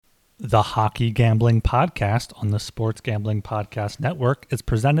The Hockey Gambling Podcast on the Sports Gambling Podcast Network is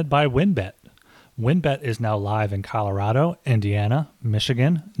presented by WynnBET. WynnBET is now live in Colorado, Indiana,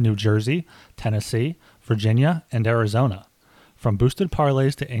 Michigan, New Jersey, Tennessee, Virginia, and Arizona. From boosted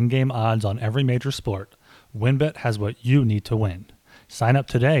parlays to in-game odds on every major sport, WynnBET has what you need to win. Sign up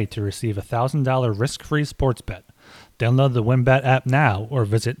today to receive a $1,000 risk-free sports bet. Download the WynnBET app now or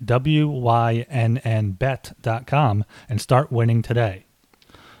visit wynnbet.com and start winning today.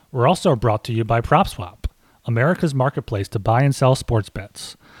 We're also brought to you by PropSwap, America's marketplace to buy and sell sports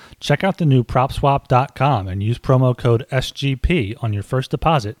bets. Check out the new PropSwap.com and use promo code SGP on your first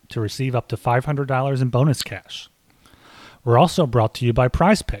deposit to receive up to $500 in bonus cash. We're also brought to you by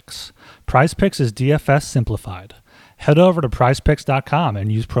PrizePicks. PrizePicks is DFS simplified. Head over to PrizePicks.com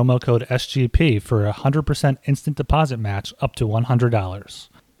and use promo code SGP for a 100% instant deposit match up to $100.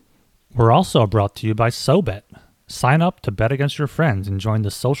 We're also brought to you by SoBet. Sign up to bet against your friends and join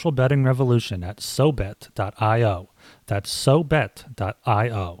the social betting revolution at SoBet.io. That's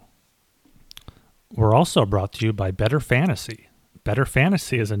SoBet.io. We're also brought to you by Better Fantasy. Better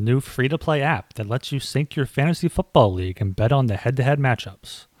Fantasy is a new free-to-play app that lets you sync your fantasy football league and bet on the head-to-head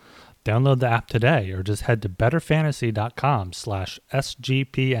matchups. Download the app today or just head to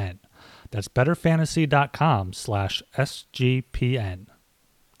betterfantasy.com/SGPN. That's betterfantasy.com/SGPN.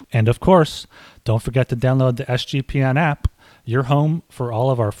 And of course, don't forget to download the SGPN app, your home for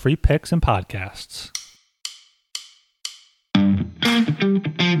all of our free picks and podcasts.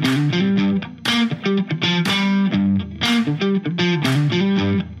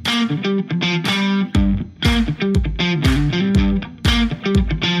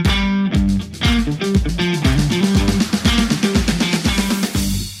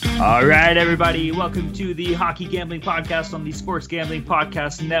 All right, everybody, welcome to the Hockey Gambling Podcast on the Sports Gambling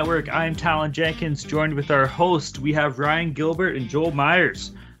Podcast Network. I'm Talon Jenkins, joined with our host. We have Ryan Gilbert and Joel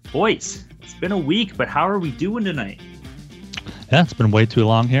Myers. Boys, it's been a week, but how are we doing tonight? Yeah, it's been way too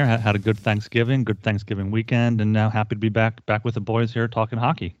long here. Had a good Thanksgiving weekend, and now happy to be back with the boys here talking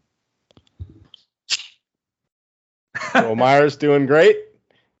hockey. Joel Myers doing great.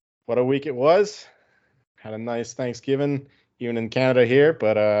 What a week it was. Had a nice Thanksgiving, even in Canada here,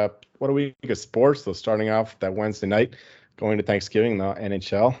 but what a week of sports. So starting off that Wednesday night, going to Thanksgiving, the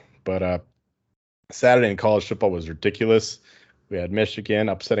NHL, but Saturday in college football was ridiculous. We had Michigan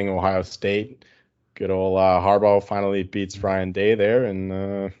upsetting Ohio State. Good old Harbaugh finally beats Ryan Day there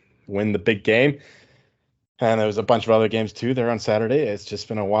and win the big game. And there was a bunch of other games too there on Saturday. It's just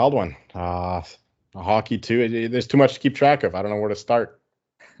been a wild one. Hockey too. There's too much to keep track of. I don't know where to start.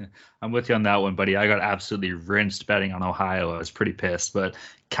 I'm with you on that one, buddy. I got absolutely rinsed betting on Ohio. I was pretty pissed, but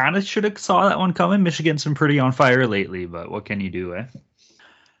kind of should have saw that one coming. Michigan's been pretty on fire lately, but what can you do, eh?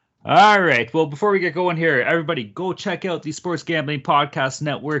 All right. Well, before we get going here, everybody go check out the Sports Gambling Podcast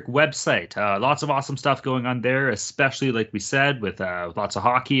Network website. Lots of awesome stuff going on there, especially like we said, with lots of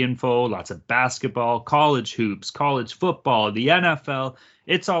hockey info, lots of basketball, college hoops, college football, the NFL.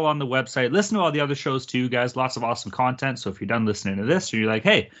 It's all on the website. Listen to all the other shows too, guys. Lots of awesome content. So if you're done listening to this, you're like,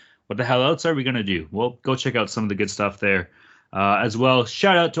 hey, what the hell else are we going to do? Well, go check out some of the good stuff there. As well,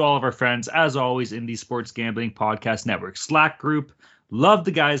 shout out to all of our friends, as always, in the Sports Gambling Podcast Network Slack group. Love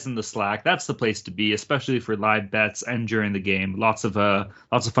the guys in the Slack. That's the place to be, especially for live bets and during the game. Lots of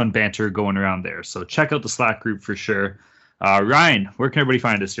fun banter going around there. So check out the Slack group for sure. Ryan, where can everybody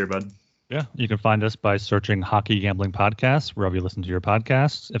find us here, bud? Yeah, you can find us by searching Hockey Gambling Podcast wherever you listen to your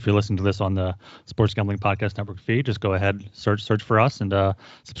podcasts. If you're listening to this on the Sports Gambling Podcast Network feed, just go ahead, search for us, and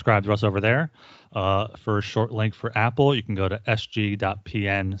subscribe to us over there. For a short link for Apple, you can go to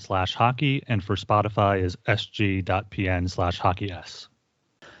sg.pn/hockey, and for Spotify is sg.pn/hockeys.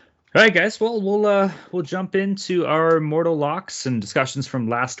 All right, guys. Well, we'll jump into our mortal locks and discussions from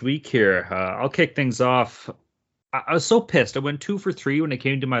last week here. I'll kick things off. I was so pissed. I went 2 for 3 when it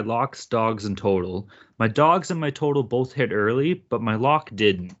came to my locks, dogs, and total. My dogs and my total both hit early, but my lock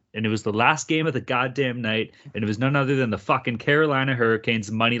didn't. And it was the last game of the goddamn night, and it was none other than the fucking Carolina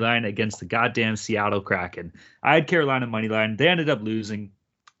Hurricanes money line against the goddamn Seattle Kraken. I had Carolina money line. They ended up losing.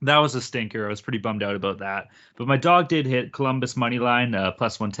 That was a stinker. I was pretty bummed out about that. But my dog did hit Columbus money line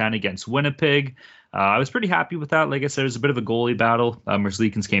plus 110 against Winnipeg. I was pretty happy with that. Like I said, it was a bit of a goalie battle.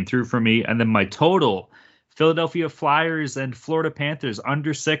 Merzlikins came through for me. And then my total, Philadelphia Flyers and Florida Panthers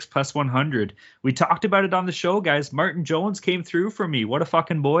under 6 plus 100. We talked about it on the show, guys. Martin Jones came through for me. What a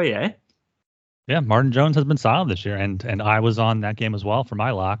fucking boy, eh? Yeah, Martin Jones has been solid this year, and I was on that game as well for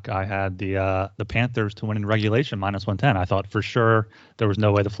my lock. I had the Panthers to win in regulation minus 110. I thought for sure there was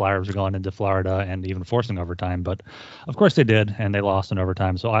no way the Flyers were going into Florida and even forcing overtime, but of course they did, and they lost in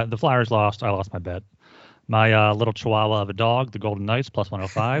overtime. So the Flyers lost. I lost my bet. My little chihuahua of a dog, the Golden Knights, plus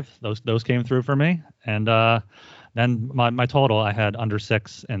 105. Those came through for me. And then my total, I had under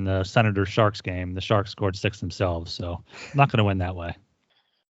 6 in the Senators-Sharks game. The Sharks scored 6 themselves, so I'm not going to win that way.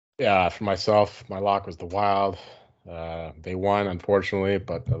 Yeah, for myself, my lock was the Wild. They won, unfortunately,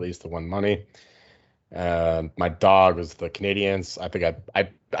 but at least they won money. My dog was the Canadians. I think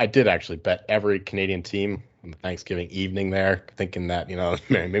I did actually bet every Canadian team on Thanksgiving evening there, thinking that,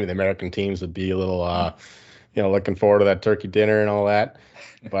 maybe the American teams would be a little, looking forward to that turkey dinner and all that.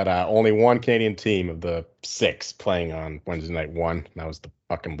 But only one Canadian team of the 6 playing on Wednesday night won, and that was the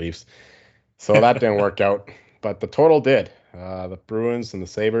fucking Leafs. So that didn't work out, but the total did. The Bruins and the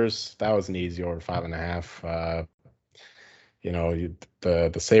Sabres, that was an easy over 5.5.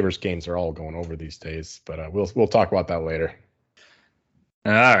 The Sabres games are all going over these days, but we'll talk about that later.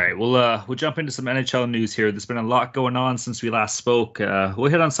 All right, we'll jump into some NHL news here. There's been a lot going on since we last spoke. We'll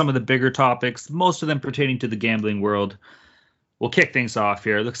hit on some of the bigger topics, most of them pertaining to the gambling world. We'll kick things off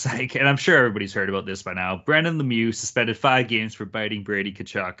here. It looks like, and I'm sure everybody's heard about this by now, Brendan Lemieux suspended 5 games for biting Brady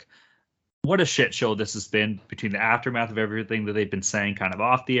Tkachuk. What a shit show this has been between the aftermath of everything that they've been saying kind of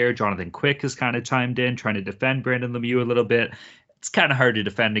off the air. Jonathan Quick has kind of chimed in, trying to defend Brendan Lemieux a little bit. It's kind of hard to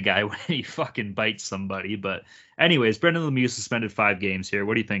defend a guy when he fucking bites somebody. But anyways, Brendan Lemieux suspended 5 games here.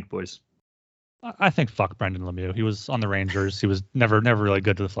 What do you think, boys? I think fuck Brendan Lemieux. He was on the Rangers. He was never really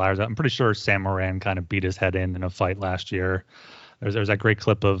good to the Flyers. I'm pretty sure Sam Morin kind of beat his head in a fight last year. There's that great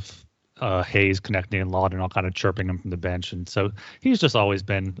clip of Hayes connecting and Lawton all kind of chirping him from the bench. And so he's just always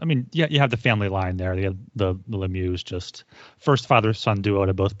been, you have the family line there. The Lemieux, just first father-son duo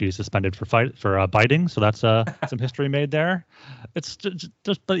to both be suspended for biting. So that's some history made there. It's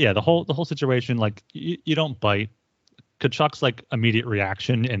just but yeah, the whole situation, like you don't bite. Tkachuk's like immediate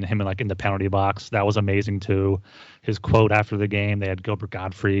reaction and him in the penalty box, that was amazing too. His quote after the game, they had Gilbert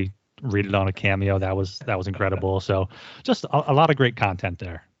Godfrey read it on a cameo. That was incredible. So just a lot of great content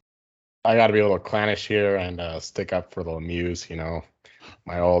there. I got to be a little clannish here and stick up for the Lemieux.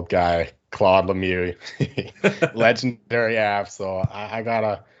 My old guy Claude Lemieux, legendary app. So I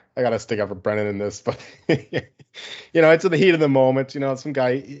gotta stick up for Brendan in this. But it's in the heat of the moment. Some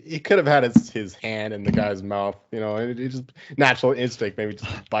guy, he could have had his hand in the guy's mouth. And it just natural instinct, maybe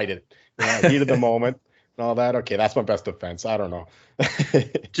just bite it. Heat of the moment and all that. Okay, that's my best defense. I don't know.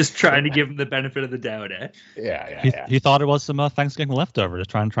 Just trying to give him the benefit of the doubt, eh? Yeah. He thought it was some Thanksgiving leftover,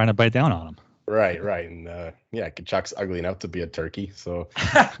 just trying to bite down on him. Right. And Tkachuk's ugly enough to be a turkey, so.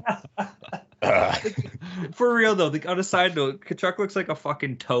 For real though, on a side note, Tkachuk looks like a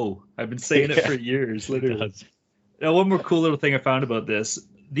fucking toe. I've been saying it for years, literally. Now, one more cool little thing I found about this: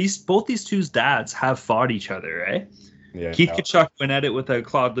 both these two's dads have fought each other, right? Yeah. Keith Tkachuk went at it with a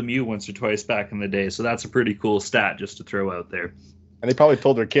Claude Lemieux once or twice back in the day, so that's a pretty cool stat just to throw out there. And they probably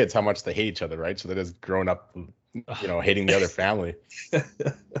told their kids how much they hate each other, right? So they're just grown up, hating the other family.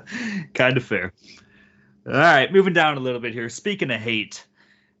 Kind of fair. All right, moving down a little bit here. Speaking of hate,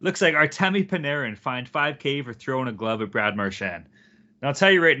 looks like Artemi Panarin fined $5,000 for throwing a glove at Brad Marchand. Now, I'll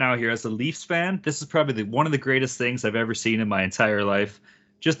tell you right now here, as a Leafs fan, this is probably one of the greatest things I've ever seen in my entire life.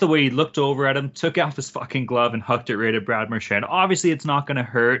 Just the way he looked over at him, took off his fucking glove and hucked it right at Brad Marchand. Obviously, it's not going to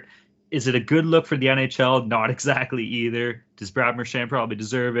hurt. Is it a good look for the NHL? Not exactly either. Does Brad Marchand probably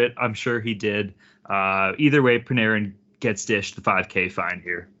deserve it? I'm sure he did. Either way, Panarin gets dished the $5,000 fine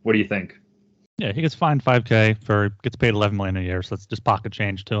here. What do you think? Yeah, he gets fined $5,000 gets paid $11 million a year, so that's just pocket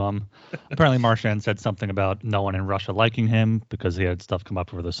change to him. Apparently, Marchand said something about no one in Russia liking him because he had stuff come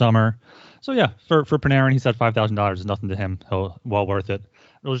up over the summer. So yeah, for Panarin, he said $5,000 is nothing to him. Well worth it.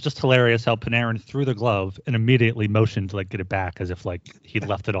 It was just hilarious how Panarin threw the glove and immediately motioned to get it back as if he'd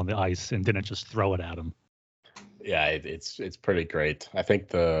left it on the ice and didn't just throw it at him. Yeah, it's pretty great. I think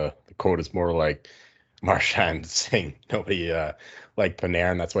the quote is more like Marchand saying nobody like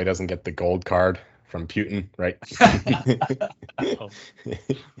Panarin. That's why he doesn't get the gold card from Putin, right?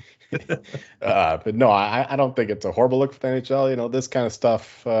 But no, I don't think it's a horrible look for the NHL. This kind of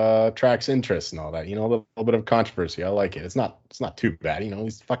stuff attracts interest and all that. A little bit of controversy. I like it. It's not too bad.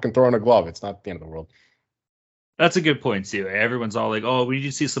 He's fucking throwing a glove. It's not the end of the world. That's a good point, too. Everyone's all like, oh, we need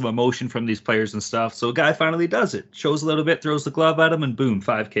to see some emotion from these players and stuff. So a guy finally does it. Shows a little bit, throws the glove at him, and boom,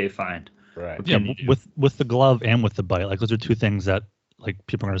 $5,000 fined. Right. Yeah, with the glove and with the bite, those are two things that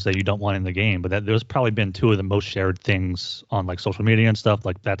people are going to say you don't want in the game, but there's probably been two of the most shared things on social media and stuff.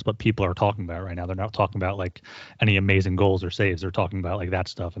 That's what people are talking about right now. They're not talking about any amazing goals or saves. They're talking about that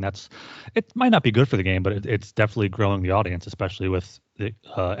stuff, and it might not be good for the game, but it's definitely growing the audience, especially with the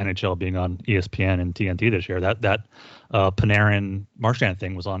NHL being on ESPN and TNT this year. That Panarin Marchand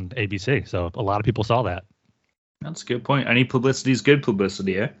thing was on ABC, so a lot of people saw that. That's a good point. Any publicity is good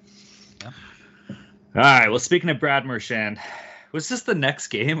publicity, eh? All right. Well, speaking of Brad Marchand, was this the next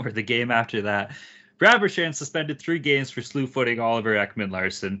game or the game after that? Brad Marchand suspended 3 games for slew footing Oliver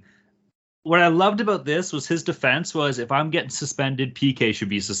Ekman-Larsson. What I loved about this was his defense was, if I'm getting suspended, PK should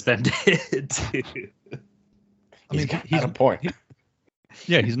be suspended too. He's got a point.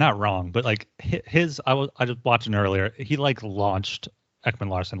 Yeah, he's not wrong, but like I was just watching earlier. He like launched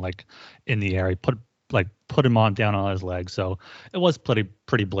Ekman-Larsson like in the air. He put him down on his legs. So it was pretty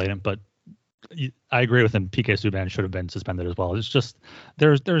blatant. But I agree with him. PK Subban should have been suspended as well. It's just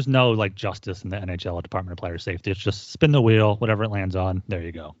there's no like justice in the NHL Department of Player Safety. It's just spin the wheel, whatever it lands on. There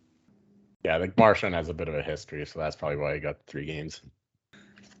you go. Yeah, I think Marchand has a bit of a history, so that's probably why he got 3 games.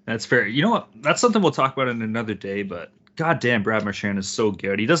 That's fair. You know what? That's something we'll talk about in another day, but goddamn, Brad Marchand is so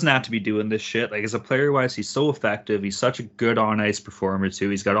good. He doesn't have to be doing this shit. Like, as a player-wise, he's so effective. He's such a good on-ice performer, too.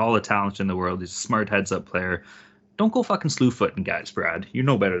 He's got all the talent in the world. He's a smart heads-up player. Don't go fucking slew-footing guys, Brad. You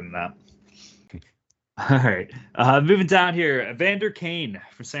know better than that. All right. Moving down here, Evander Kane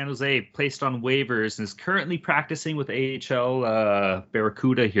from San Jose placed on waivers and is currently practicing with AHL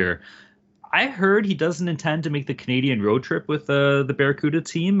Barracuda here. I heard he doesn't intend to make the Canadian road trip with the Barracuda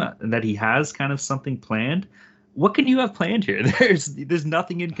team, and that he has kind of something planned. What can you have planned here? There's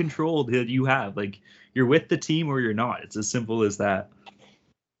nothing in control that you have. Like, you're with the team or you're not. It's as simple as that.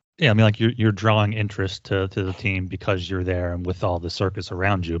 Yeah, I mean, like you're drawing interest to the team because you're there and with all the circus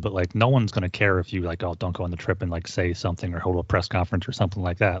around you. But like, no one's going to care if you like, oh, don't go on the trip and like say something or hold a press conference or something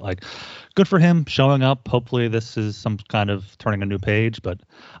like that. Like, good for him showing up. Hopefully, this is some kind of turning a new page. But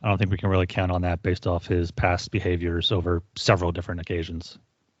I don't think we can really count on that based off his past behaviors over several different occasions.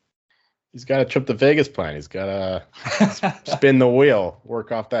 He's got a trip to Vegas plan. He's got to spin the wheel,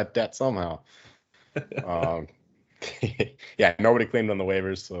 work off that debt somehow. Yeah, nobody claimed on the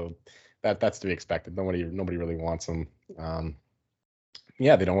waivers, so that's to be expected. Nobody really wants him.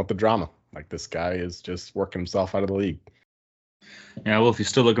 Yeah, they don't want the drama. Like, this guy is just working himself out of the league. Yeah, well, if you're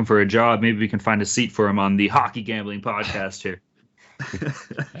still looking for a job, maybe we can find a seat for him on the Hockey Gambling Podcast here.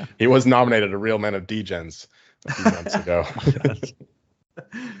 He was nominated a Real Men of Degens a few months ago.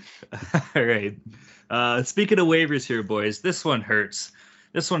 All right. Speaking of waivers here, boys, this one hurts.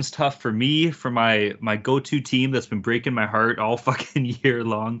 This one's tough for me, for my go-to team that's been breaking my heart all fucking year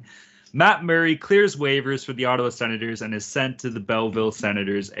long. Matt Murray clears waivers for the Ottawa Senators and is sent to the Belleville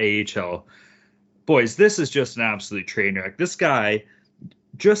Senators AHL. Boys, this is just an absolute train wreck. This guy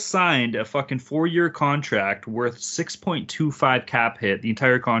just signed a fucking 4-year contract worth $6.25 cap hit. The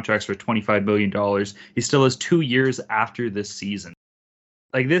entire contract's for $25 million. He still has 2 years after this season.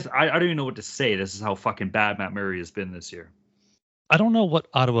 Like, this, I don't even know what to say. This is how fucking bad Matt Murray has been this year. I don't know what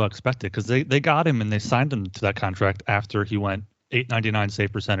Ottawa expected, because they got him and they signed him to that contract after he went .899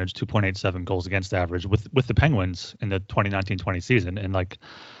 save percentage, 2.87 goals against average with the Penguins in the 2019-20 season. And like,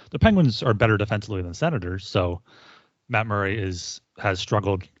 the Penguins are better defensively than Senators, so Matt Murray has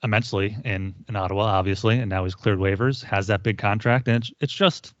struggled immensely in Ottawa, obviously, and now he's cleared waivers, has that big contract, and it's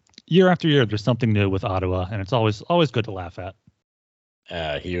just year after year there's something new with Ottawa, and it's always good to laugh at.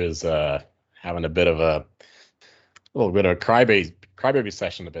 He was having a little bit of a crybaby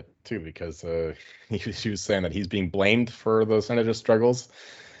session a bit too, because he was saying that he's being blamed for the Senators' struggles.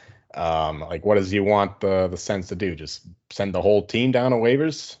 Like, what does he want the Sens to do? Just send the whole team down on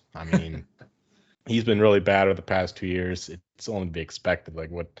waivers? I mean, he's been really bad over the past 2 years. It's only to be expected.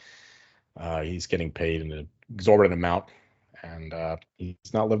 Like, what he's getting paid an exorbitant amount, and he's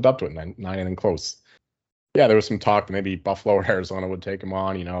not lived up to it. Not anything close. Yeah, there was some talk that maybe Buffalo or Arizona would take him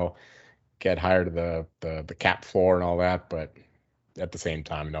on, get higher to the cap floor and all that. But at the same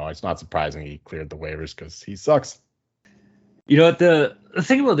time, no, it's not surprising he cleared the waivers, because he sucks. You know what, the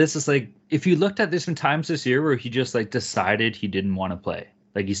thing about this is, like, if you looked at this in times this year where he just like decided he didn't want to play,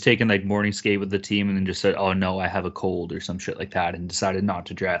 like he's taken like morning skate with the team and then just said, oh no, I have a cold or some shit like that, and decided not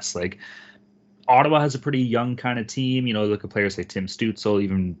to dress. Like, Ottawa has a pretty young kind of team. Look at players like Tim Stützle,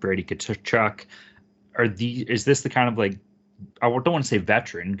 even Brady Tkachuk. Is this the kind of, like, I don't want to say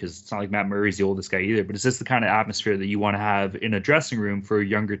veteran, because it's not like Matt Murray's the oldest guy either, but is this the kind of atmosphere that you want to have in a dressing room for a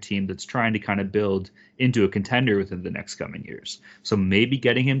younger team that's trying to kind of build into a contender within the next coming years? So maybe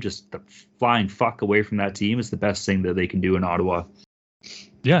getting him just the flying fuck away from that team is the best thing that they can do in Ottawa.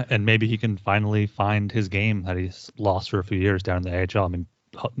 Yeah, and maybe he can finally find his game that he's lost for a few years down in the AHL. I mean,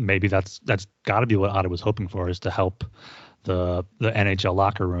 maybe that's got to be what Ottawa's hoping for, is to help the NHL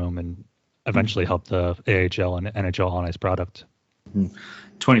locker room and eventually help the AHL and NHL on ice product.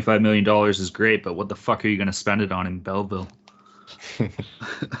 $25 million is great, but what the fuck are you going to spend it on in Belleville? All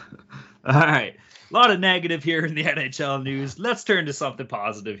right. A lot of negative here in the NHL news. Let's turn to something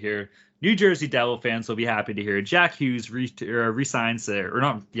positive here. New Jersey Devil fans will be happy to hear Jack Hughes resigns a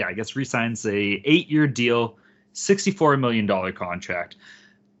 8-year deal, $64 million contract.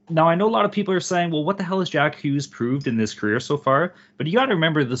 Now, I know a lot of people are saying, well, what the hell has Jack Hughes proved in this career so far? But you got to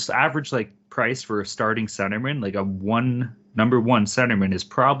remember this average price for a starting centerman, like number one centerman, is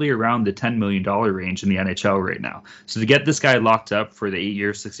probably around the $10 million range in the NHL right now. So to get this guy locked up for the 8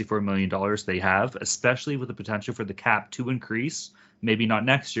 years, $64 million they have, especially with the potential for the cap to increase, maybe not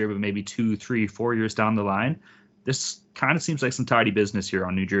next year, but maybe 2, 3, 4 years down the line, this kind of seems like some tidy business here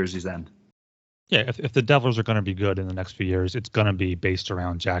on New Jersey's end. Yeah, if the Devils are going to be good in the next few years, it's going to be based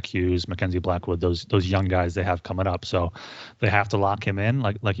around Jack Hughes, Mackenzie Blackwood, those young guys they have coming up. So they have to lock him in.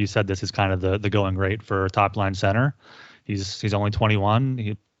 Like you said, this is kind of the going rate for a top line center. He's only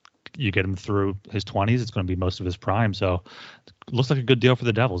 21. You get him through his 20s, it's going to be most of his prime. So it looks like a good deal for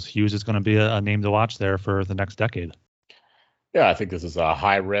the Devils. Hughes is going to be a name to watch there for the next decade. Yeah, I think this is a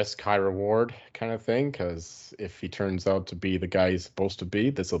high risk, high reward kind of thing, because if he turns out to be the guy he's supposed to be,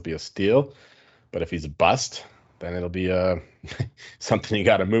 this will be a steal. But if he's a bust, then it'll be something you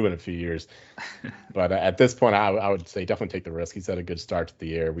got to move in a few years. But at this point, I would say definitely take the risk. He's had a good start to the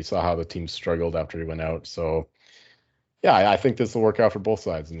year. We saw how the team struggled after he went out. So, yeah, I think this will work out for both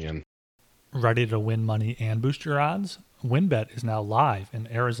sides in the end. Ready to win money and boost your odds? WynnBET is now live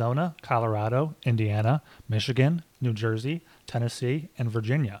in Arizona, Colorado, Indiana, Michigan, New Jersey, Tennessee, and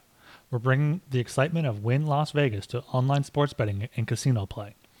Virginia. We're bringing the excitement of Wynn Las Vegas to online sports betting and casino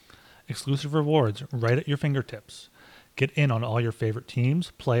play. Exclusive rewards right at your fingertips. Get in on all your favorite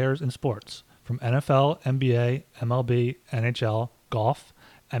teams, players, and sports from NFL, NBA, MLB, NHL, golf,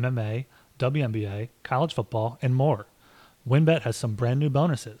 MMA, WNBA, college football, and more. WynnBET has some brand new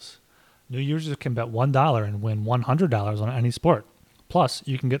bonuses. New users can bet $1 and win $100 on any sport. Plus,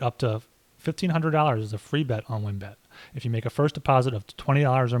 you can get up to $1,500 as a free bet on WynnBET if you make a first deposit of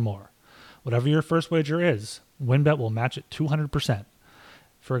 $20 or more. Whatever your first wager is, WynnBET will match it 200%.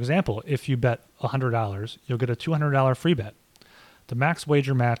 For example, if you bet $100, you'll get a $200 free bet. The max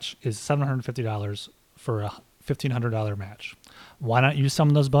wager match is $750 for a $1,500 match. Why not use some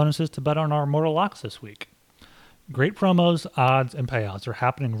of those bonuses to bet on our Mortal Locks this week? Great promos, odds, and payouts are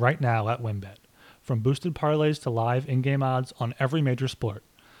happening right now at WynnBET. From boosted parlays to live in-game odds on every major sport,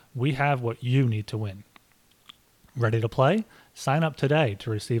 we have what you need to win. Ready to play? Sign up today to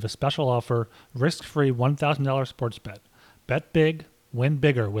receive a special offer, risk-free $1,000 sports bet. Bet big, win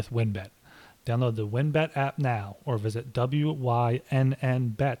bigger with WynnBET. Download the WynnBET app now or visit wynnbet.com.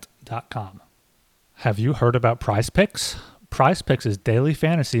 Have you heard about Prize Picks? Prize Picks is daily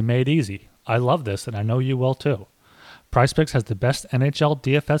fantasy made easy. I love this and I know you will too. Prize Picks has the best NHL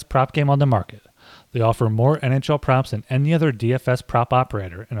DFS prop game on the market. They offer more NHL props than any other DFS prop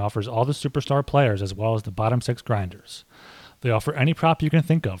operator and offers all the superstar players as well as the bottom six grinders. They offer any prop you can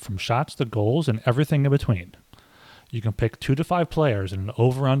think of, from shots to goals and everything in between. You can pick 2 to 5 players and an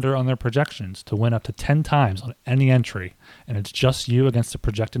over-under on their projections to win up to 10 times on any entry, and it's just you against the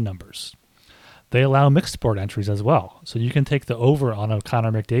projected numbers. They allow mixed sport entries as well, so you can take the over on a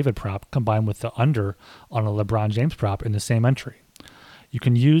Connor McDavid prop combined with the under on a LeBron James prop in the same entry. You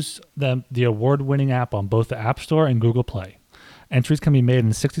can use the award-winning app on both the App Store and Google Play. Entries can be made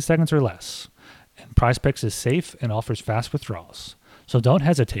in 60 seconds or less, and PrizePicks is safe and offers fast withdrawals. So don't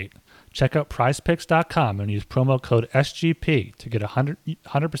hesitate. Check out prizepicks.com and use promo code SGP to get a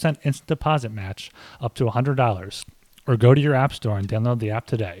 100% instant deposit match up to $100, or go to your App Store and download the app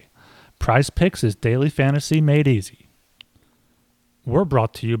today. Prize Picks is daily fantasy made easy. We're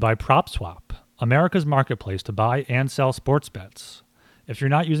brought to you by PropSwap, America's marketplace to buy and sell sports bets. If you're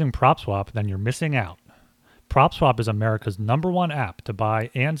not using PropSwap, then you're missing out. PropSwap is America's #1 app to buy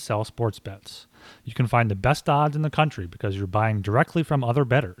and sell sports bets. You can find the best odds in the country because you're buying directly from other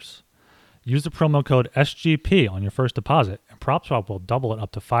bettors. Use the promo code SGP on your first deposit, and PropSwap will double it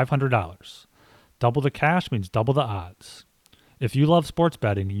up to $500. Double the cash means double the odds. If you love sports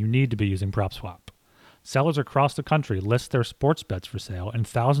betting, you need to be using PropSwap. Sellers across the country list their sports bets for sale, and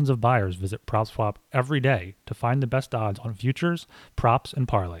thousands of buyers visit PropSwap every day to find the best odds on futures, props, and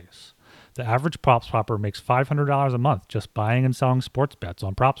parlays. The average PropSwapper makes $500 a month just buying and selling sports bets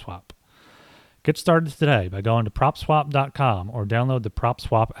on PropSwap. Get started today by going to PropSwap.com or download the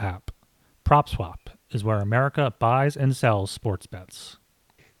PropSwap app. PropSwap is where America buys and sells sports bets.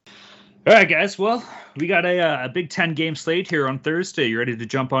 All right, guys. Well, we got a Big Ten game slate here on Thursday. You ready to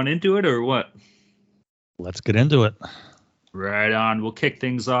jump on into it or what? Let's get into it. Right on. We'll kick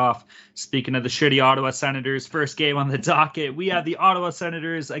things off. Speaking of the shitty Ottawa Senators, first game on the docket, we have the Ottawa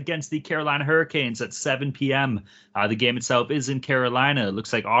Senators against the Carolina Hurricanes at 7 p.m. The game itself is in Carolina. It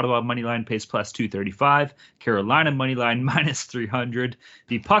looks like Ottawa moneyline pays plus 235, Carolina moneyline minus 300.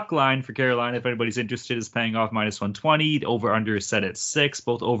 The puck line for Carolina, if anybody's interested, is paying off minus 120. The over-under is set at 6,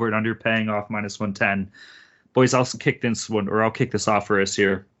 both over and under paying off minus 110. Boys, I'll kick this off for us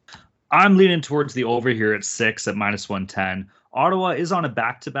here. I'm leaning towards the over here at 6 at minus 110. Ottawa is on a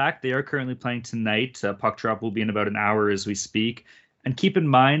back-to-back. They are currently playing tonight. Puck drop will be in about an hour as we speak. And keep in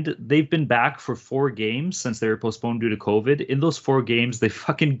mind, they've been back for 4 games since they were postponed due to COVID. In those 4 games, they've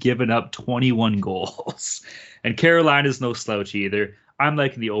fucking given up 21 goals. And Carolina's no slouch either. I'm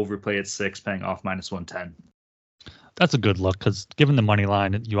liking the overplay at 6, paying off minus 110. That's a good look because given the money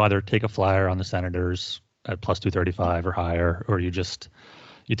line, you either take a flyer on the Senators at plus 235 or higher, or you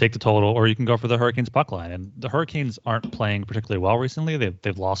take the total, or you can go for the Hurricanes puck line. And the Hurricanes aren't playing particularly well recently.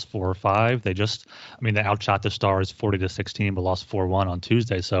 They've lost 4 or 5. They outshot the Stars 40-16, but lost 4-1 on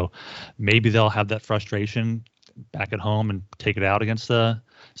Tuesday. So maybe they'll have that frustration back at home and take it out against the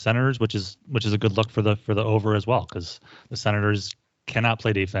Senators, which is a good look for the over as well, because the Senators cannot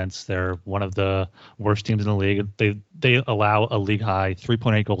play defense. They're one of the worst teams in the league. They allow a league high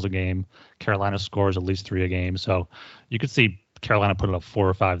 3.8 goals a game. Carolina scores at least 3 a game. So you could see Carolina put up 4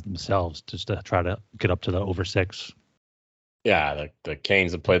 or 5 themselves just to try to get up to the over 6. Yeah, the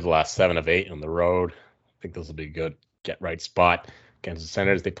Canes have played the last 7 of 8 on the road. I think this will be a good get-right spot against the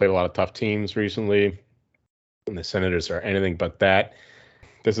Senators. They played a lot of tough teams recently, and the Senators are anything but that.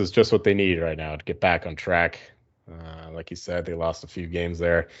 This is just what they need right now to get back on track. Like you said, they lost a few games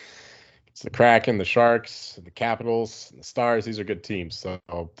there. It's the Kraken, the Sharks, the Capitals, and the Stars. These are good teams. So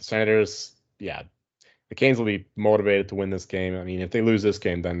the Senators, yeah, the Canes will be motivated to win this game. I mean, if they lose this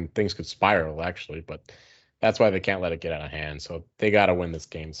game, then things could spiral, actually. But that's why they can't let it get out of hand. So they got to win this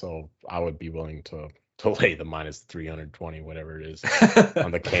game. So I would be willing to lay the minus 320, whatever it is,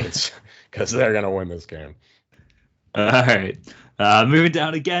 on the Canes, because they're going to win this game. All right. Moving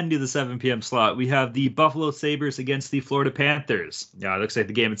down again to the 7 p.m. slot, we have the Buffalo Sabres against the Florida Panthers. Yeah, it looks like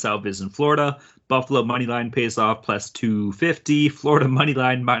the game itself is in Florida. Buffalo moneyline pays off plus 250. Florida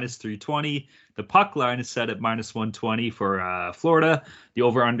moneyline minus 320. The puck line is set at minus 120 for Florida. The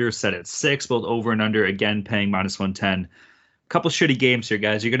over-under is set at 6, both over and under, again, paying minus 110. Couple shitty games here,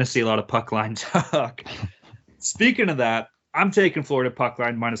 guys. You're going to see a lot of puck line talk. Speaking of that, I'm taking Florida puck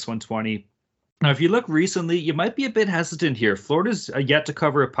line minus 120. Now, if you look recently, you might be a bit hesitant here. Florida's yet to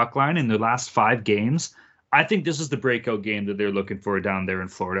cover a puck line in their last 5 games. I think this is the breakout game that they're looking for down there in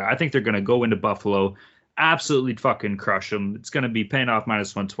Florida. I think they're going to go into Buffalo, absolutely fucking crush them. It's going to be paying off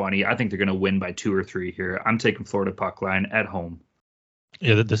minus 120. I think they're going to win by 2 or 3 here. I'm taking Florida puck line at home.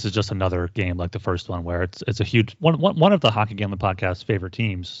 Yeah, this is just another game like the first one where it's a huge one of the Hockey Gambling Podcast's favorite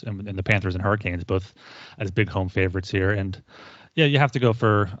teams, and the Panthers and Hurricanes both as big home favorites here. And yeah, you have to go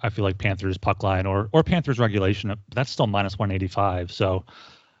for, I feel like, Panthers puck line or Panthers regulation. That's still minus 185. So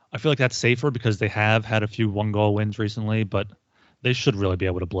I feel like that's safer because they have had a few 1-goal wins recently, but they should really be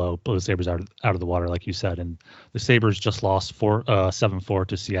able to blow the Sabres out of the water, like you said. And the Sabres just lost 7-4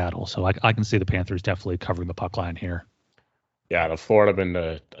 to Seattle. So I can see the Panthers definitely covering the puck line here. Yeah, the Florida have been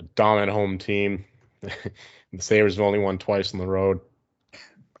a dominant home team. The Sabres have only won twice on the road.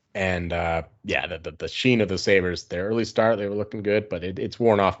 And the sheen of the Sabres, their early start, they were looking good, but it's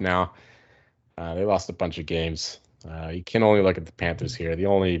worn off now. They lost a bunch of games. You can only look at the Panthers here. The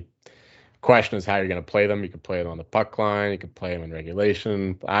only question is how you're going to play them. You can play them on the puck line. You can play them in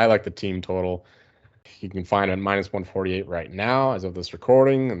regulation. I like the team total. You can find it at minus 148 right now as of this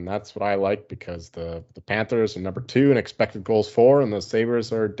recording, and that's what I like because the Panthers are number 2 in expected goals for, and the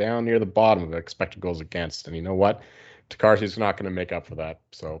Sabres are down near the bottom of expected goals against. And you know what? Tokarski's not going to make up for that.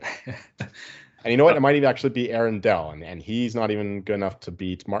 So, and you know what? It might even actually be Aaron Dell, and he's not even good enough to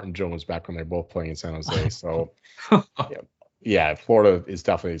beat Martin Jones back when they're both playing in San Jose. So, yeah, Florida is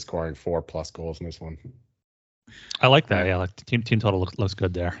definitely scoring 4+ goals in this one. I like that. Yeah, like the team total looks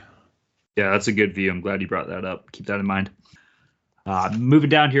good there. Yeah, that's a good view. I'm glad you brought that up. Keep that in mind. Moving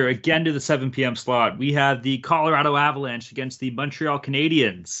down here again to the 7 p.m. slot, we have the Colorado Avalanche against the Montreal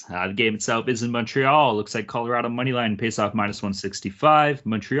Canadiens. The game itself is in Montreal. Looks like Colorado moneyline pays off minus 165.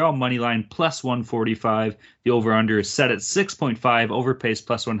 Montreal moneyline plus 145. The over-under is set at 6.5. Overpays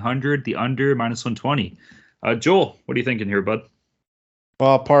plus 100. The under minus 120. Joel, what are you thinking here, bud?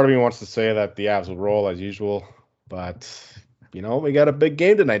 Well, part of me wants to say that the Avs will roll as usual, but we got a big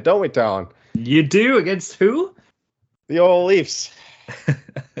game tonight, don't we, Talon? You do? Against who? The old Leafs.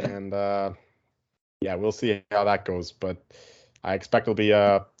 And we'll see how that goes. But I expect it'll be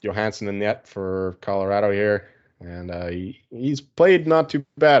Johansson in net for Colorado here. and he's played not too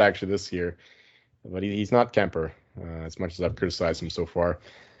bad actually this year, but he's not Kemper as much as I've criticized him so far.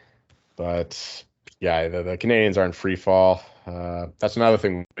 But yeah, the Canadians are in free fall. That's another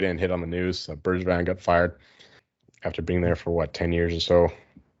thing we didn't hit on the news. Bergevin got fired after being there for 10 years or so.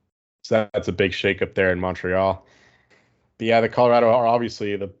 So that's a big shakeup there in Montreal. But yeah, the Colorado are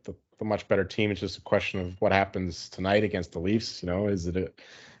obviously the much better team. It's just a question of what happens tonight against the Leafs. Is it a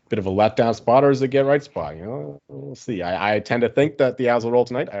bit of a letdown spot or is it a get right spot? We'll see. I tend to think that the Avs will roll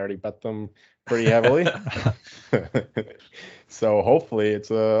tonight. I already bet them pretty heavily. So hopefully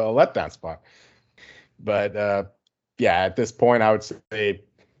it's a letdown spot. But yeah, at this point, I would say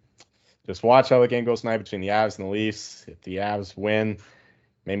just watch how the game goes tonight between the Avs and the Leafs. If the Avs win,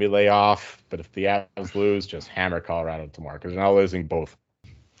 maybe lay off. But if the Avs lose, just hammer Colorado tomorrow because they're not losing both.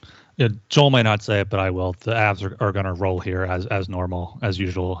 Yeah, Joel might not say it, but I will. The Avs are going to roll here as normal, as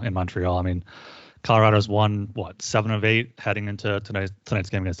usual in Montreal. I mean, Colorado's won, 7 of 8 heading into tonight's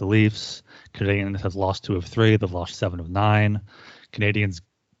game against the Leafs. Canadians have lost 2 of 3. They've lost 7 of 9. Canadians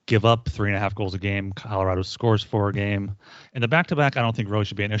give up 3.5 goals a game. Colorado scores 4 a game. In the back-to-back, I don't think really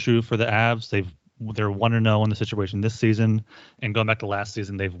should be an issue for the Avs. They're 1-0 in the situation this season, and going back to last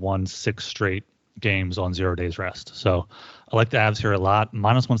season, they've won 6 straight games on 0 days rest. So I like the Avs here a lot.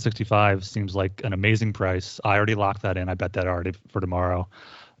 Minus 165 seems like an amazing price. I already locked that in. I bet that already for tomorrow.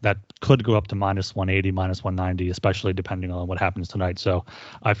 That could go up to minus 180, minus 190, especially depending on what happens tonight. So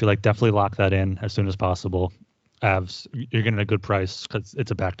I feel like definitely lock that in as soon as possible. Avs, you're getting a good price because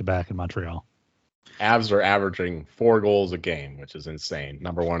it's a back-to-back in Montreal. Avs are averaging 4 goals a game, which is insane.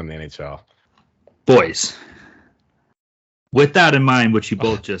 Number 1 in the NHL. Boys, with that in mind, what you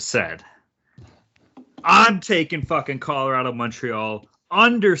both just said, I'm taking fucking Colorado Montreal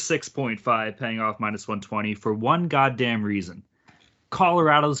under 6.5, paying off minus 120 for one goddamn reason.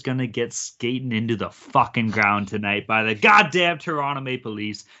 Colorado's going to get skating into the fucking ground tonight by the goddamn Toronto Maple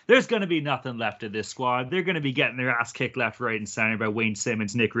Leafs. There's going to be nothing left of this squad. They're going to be getting their ass kicked left, right, and center by Wayne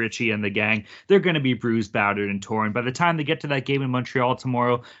Simmons, Nick Ritchie, and the gang. They're going to be bruised, battered, and torn. By the time they get to that game in Montreal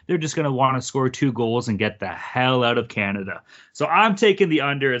tomorrow, they're just going to want to score 2 goals and get the hell out of Canada. So I'm taking the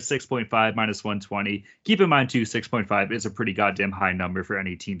under at 6.5 minus 120. Keep in mind, too, 6.5 is a pretty goddamn high number for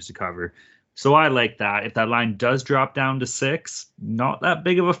any teams to cover. So I like that. If that line does drop down to 6, not that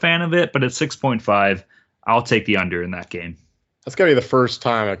big of a fan of it, but at 6.5, I'll take the under in that game. That's got to be the first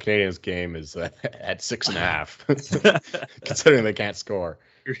time a Canadians game is at 6.5, considering they can't score.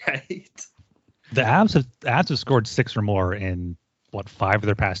 Right. The Avs have scored 6 or more in 5 of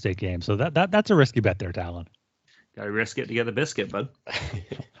their past 8 games. So that's a risky bet there, Talon. Got to risk it to get the biscuit, bud.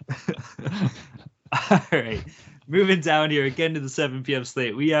 All right. Moving down here again to the 7 p.m.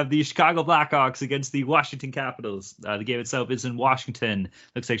 slate, we have the Chicago Blackhawks against the Washington Capitals. The game itself is in Washington.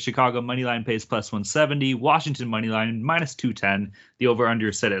 Looks like Chicago moneyline pays plus 170, Washington moneyline minus 210. The over/under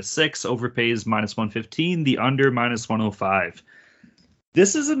is set at 6. Over pays minus 115. The under minus 105.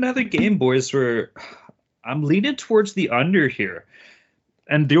 This is another game, boys, where I'm leaning towards the under here.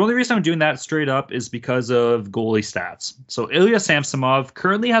 And the only reason I'm doing that straight up is because of goalie stats. So Ilya Samsonov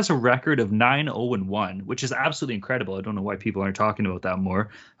currently has a record of 9-0-1, which is absolutely incredible. I don't know why people aren't talking about that more.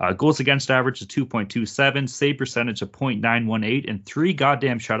 Goals against average is 2.27, save percentage of 0.918, and 3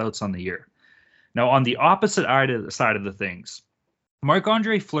 goddamn shutouts on the year. Now, on the opposite side of the things,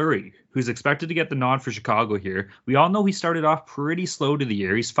 Marc-Andre Fleury, who's expected to get the nod for Chicago here, we all know he started off pretty slow to the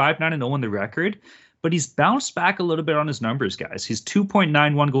year. He's 5-9-0 on the record. But he's bounced back a little bit on his numbers, guys. He's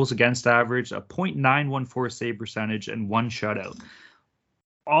 2.91 goals against average, a 0.914 save percentage, and 1 shutout.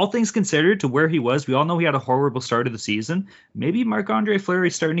 All things considered, to where he was, we all know he had a horrible start of the season. Maybe Marc-Andre Fleury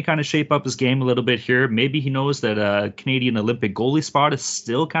is starting to kind of shape up his game a little bit here. Maybe he knows that a Canadian Olympic goalie spot is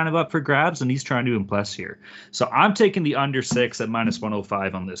still kind of up for grabs, and he's trying to impress here. So I'm taking the under 6 at minus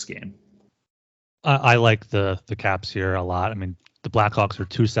 105 on this game. I like the Caps here a lot. I mean, the Blackhawks are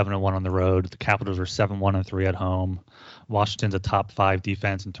 2-7-1 on the road. The Capitals are 7-1-3 at home. Washington's a top 5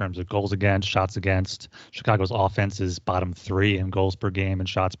 defense in terms of goals against, shots against. Chicago's offense is bottom 3 in goals per game and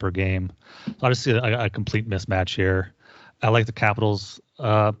shots per game. So I just see a complete mismatch here. I like the Capitals.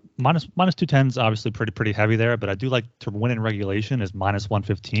 Minus 210 is obviously pretty heavy there, but I do like to win in regulation is minus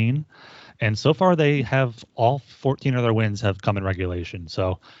 115. And so far they have all 14 of their wins have come in regulation.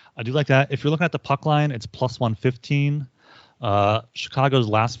 So I do like that. If you're looking at the puck line, it's plus 115. Chicago's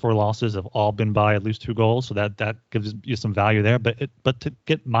last 4 losses have all been by at least 2 goals, so that gives you some value there. But to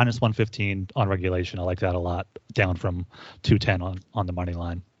get minus 115 on regulation, I like that a lot, down from 210 on the money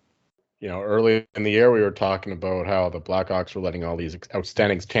line. Early in the year, we were talking about how the Blackhawks were letting all these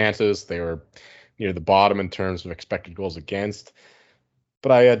outstanding chances. They were near the bottom in terms of expected goals against.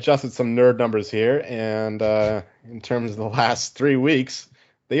 But I adjusted some nerd numbers here, and in terms of the last 3 weeks,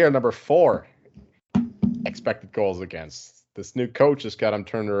 they are number 4 expected goals against. This new coach just got him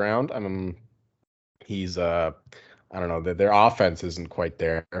turned around. I mean, he's I don't know, their offense isn't quite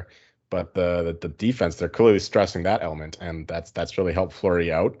there, but the defense, they're clearly stressing that element, and that's really helped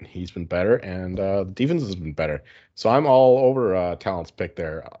Fleury out. He's been better, and the defense has been better. So I'm all over Talent's pick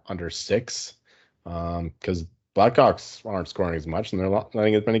there, under 6, because Blackhawks aren't scoring as much, and they're not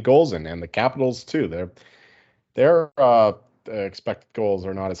letting as many goals in, and the Capitals too. Their expected goals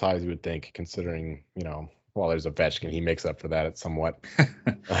are not as high as you would think, considering, well, there's Ovechkin. He makes up for that at somewhat.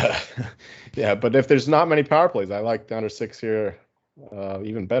 Yeah, but if there's not many power plays, I like the under 6 here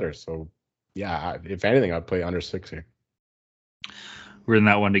even better. So, yeah, if anything, I'd play under 6 here. We're in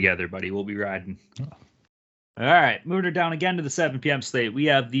that one together, buddy. We'll be riding. All right, moving her down again to the 7 p.m. slate. We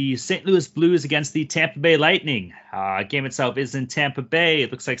have the St. Louis Blues against the Tampa Bay Lightning. Game itself is in Tampa Bay.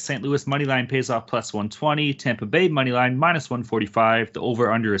 It looks like St. Louis moneyline pays off plus 120. Tampa Bay moneyline minus 145. The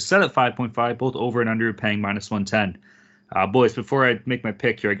over-under is set at 5.5. Both over and under paying minus 110. Boys, before I make my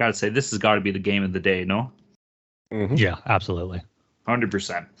pick here, I got to say this has got to be the game of the day, no? Mm-hmm. Yeah, absolutely.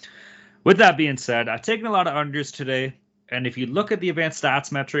 100%. With that being said, I've taken a lot of unders today. And if you look at the advanced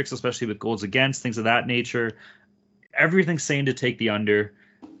stats metrics, especially with goals against, things of that nature, everything's saying to take the under.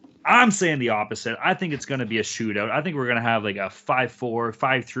 I'm saying the opposite. I think it's going to be a shootout. I think we're going to have like a 5-4,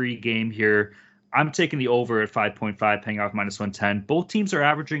 5-3 game here. I'm taking the over at 5.5, paying off minus 110. Both teams are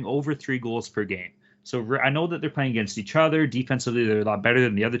averaging over 3 goals per game. So I know that they're playing against each other. Defensively, they're a lot better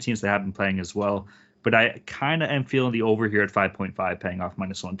than the other teams that have been playing as well. But I kind of am feeling the over here at 5.5, paying off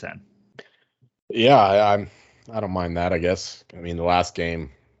minus 110. Yeah, I don't mind that, I guess. I mean, the last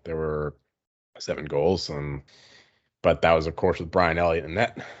game, there were 7 goals, but that was, of course, with Brian Elliott in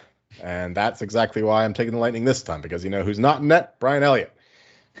net. And that's exactly why I'm taking the Lightning this time, because who's not in net? Brian Elliott.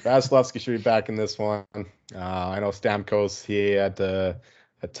 Vasilevsky should be back in this one. I know Stamkos, he had to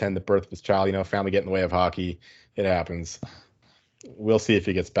attend the birth of his child. Family get in the way of hockey. It happens. We'll see if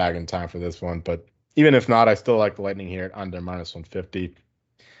he gets back in time for this one. But even if not, I still like the Lightning here at under minus 150.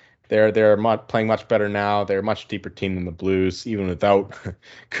 They're playing much better now. They're a much deeper team than the Blues, even without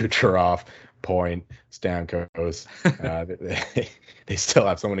Kucherov, Point, Stamkos. They still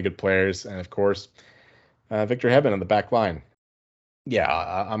have so many good players, and of course, Victor Hedman on the back line. Yeah,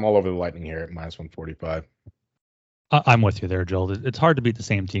 I'm all over the Lightning here at minus 145. I'm with you there, Joel. It's hard to beat the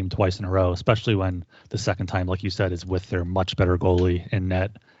same team twice in a row, especially when the second time, like you said, is with their much better goalie in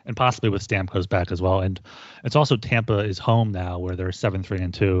net, and possibly with Stamkos back as well. And it's also Tampa is home now, where they're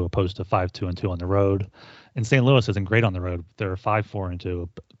 7-3-2 opposed to 5-2-2 on the road. And St. Louis isn't great on the road. They're 5-4-2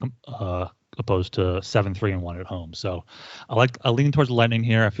 opposed to 7-3-1 at home. So I lean towards the Lightning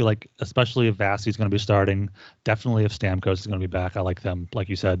here. I feel like, especially if Vasi's going to be starting, definitely if Stamkos is going to be back, I like them, like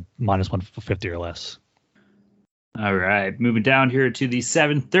you said, minus 150 or less. All right, moving down here to the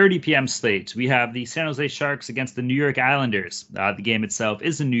 7:30 p.m. slate. We have the San Jose Sharks against the New York Islanders. The game itself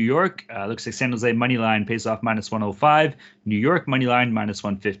is in New York. Looks like San Jose money line pays off minus 105. New York money line minus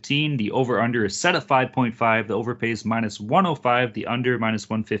 115. The over/under is set at 5.5. The over pays minus 105. The under minus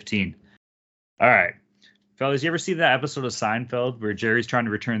 115. All right, fellas, you ever see that episode of Seinfeld where Jerry's trying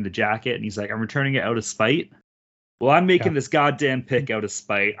to return the jacket and he's like, "I'm returning it out of spite"? Well, I'm making this goddamn pick out of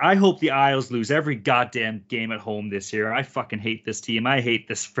spite. I hope the Isles lose every goddamn game at home this year. I fucking hate this team. I hate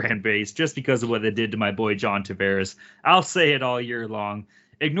this fan base just because of what they did to my boy John Tavares. I'll say it all year long.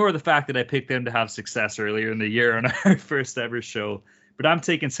 Ignore the fact that I picked them to have success earlier in the year on our first ever show. But I'm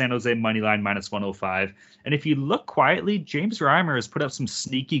taking San Jose moneyline minus 105. And if you look quietly, James Reimer has put up some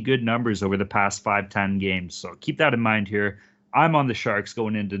sneaky good numbers over the past 5-10 games. So keep that in mind here. I'm on the Sharks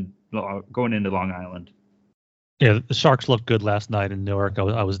going into Long Island. Yeah, the Sharks looked good last night in Newark.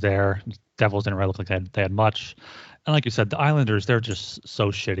 I was there. Devils didn't really look like they had much. And like you said, the Islanders, they're just so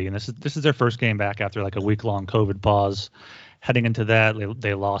shitty. And this is their first game back after like a week-long COVID pause. Heading into that,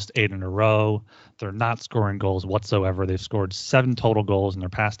 they lost 8 in a row. They're not scoring goals whatsoever. They've scored 7 total goals in their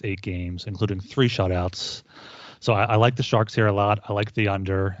past 8 games, including 3 shutouts. So I like the Sharks here a lot. I like the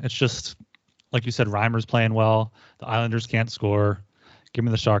under. It's just, like you said, Reimer's playing well. The Islanders can't score. Give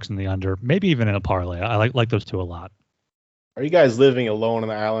me the Sharks in the under, maybe even in a parlay. I like those two a lot. Are you guys living alone on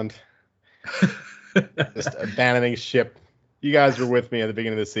the island? Just abandoning ship. You guys were with me at the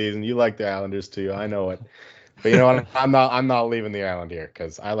beginning of the season. You like the Islanders too. I know it. But you know what? I'm not leaving the island here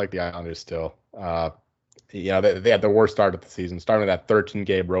because I like the Islanders still. They had the worst start of the season, starting with that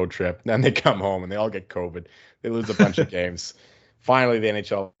 13-game road trip. Then they come home and they all get COVID. They lose a bunch of games. Finally, the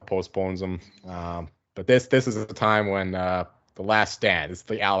NHL postpones them. But this is a time when the last stand. It's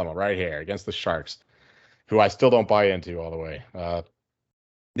the Alamo right here against the Sharks, who I still don't buy into all the way.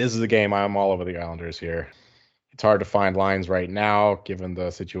 This is a game I'm all over the Islanders here. It's hard to find lines right now given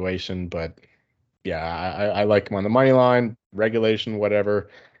the situation, but yeah, I like them on the money line, regulation, whatever.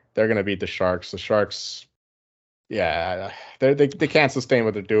 They're going to beat the Sharks. The Sharks, yeah, they can't sustain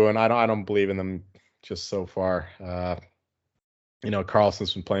what they're doing. I don't believe in them just so far.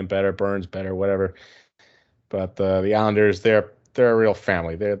 Carlson's been playing better, Burns better, whatever. But the Islanders, they're a real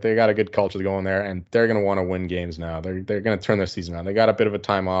family. They got a good culture going there, and they're going to want to win games now. They're going to turn their season around. They got a bit of a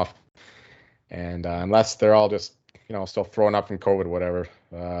time off, and unless they're all just still throwing up from COVID, whatever,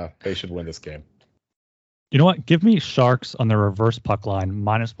 they should win this game. You know what? Give me Sharks on the reverse puck line,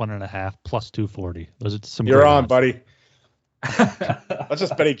 -1.5, +240. Those are some. You're on, buddy. Let's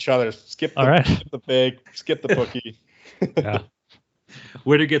just bet each other. Skip the big, skip the bookie. Yeah.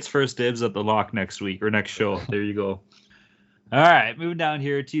 Winner gets first dibs at the lock next week or next show. There you go. All right, moving down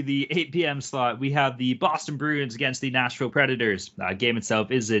here to the 8 p.m. slot, we have the Boston Bruins against the Nashville Predators. Game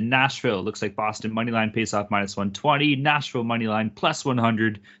itself is in Nashville. Looks like Boston moneyline pays off -120, Nashville moneyline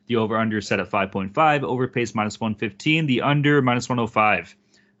 +100. The over/under set at 5.5. Over pays -115. The under -105.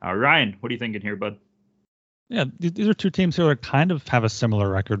 Ryan, what are you thinking here, bud? Yeah, these are two teams who are kind of have a similar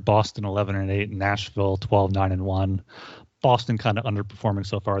record. Boston 11-8, Nashville 12-9-1. Boston kind of underperforming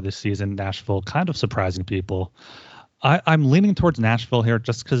so far this season. Nashville kind of surprising people. I'm leaning towards Nashville here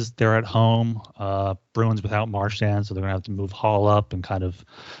just because they're at home. Bruins without Marchand, so they're going to have to move Hall up and kind of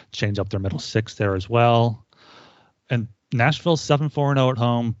change up their middle six there as well. And Nashville's 7-4-0 at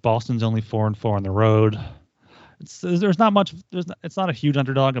home. Boston's only 4-4 on the road. There's not much. It's not a huge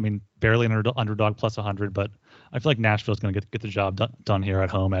underdog. I mean, barely an underdog +100, but I feel like Nashville's going to get the job done here at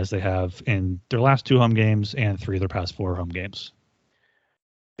home as they have in their last 2 home games and 3 of their past 4 home games.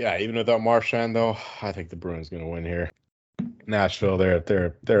 Yeah, even without Marchand, though, I think the Bruins going to win here. Nashville,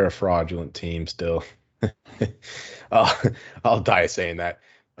 they're a fraudulent team still. I'll die saying that.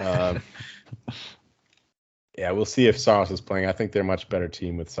 Yeah, we'll see if Saros is playing. I think they're a much better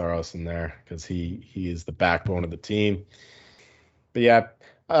team with Saros in there because he is the backbone of the team. But yeah,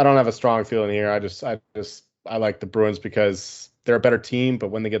 I don't have a strong feeling here. I like the Bruins because they're a better team, but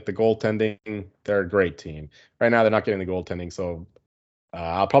when they get the goaltending, they're a great team. Right now, they're not getting the goaltending, so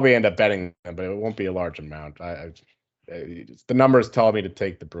I'll probably end up betting them, but it won't be a large amount. The numbers tell me to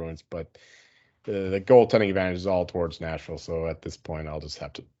take the Bruins, but the goaltending advantage is all towards Nashville. So at this point, I'll just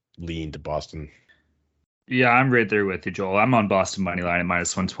have to lean to Boston. Yeah, I'm right there with you, Joel. I'm on Boston money line at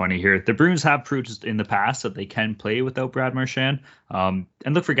 -120 here. The Bruins have proved in the past that they can play without Brad Marchand. And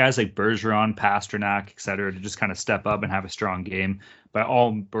look for guys like Bergeron, Pasternak, etc., to just kind of step up and have a strong game. By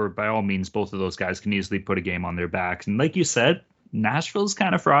all means, both of those guys can easily put a game on their backs. And like you said, Nashville's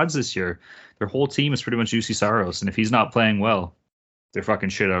kind of frauds this year. Their whole team is pretty much Juuse Saros, and if he's not playing well, they're fucking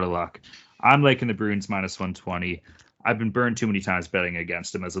shit out of luck. I'm liking the Bruins -120. I've been burned too many times betting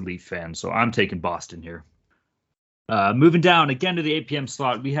against him as a Leaf fan, so I'm taking Boston here. Moving down again to the 8 p.m.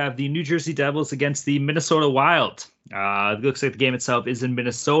 slot, we have the New Jersey Devils against the Minnesota Wild. It looks like the game itself is in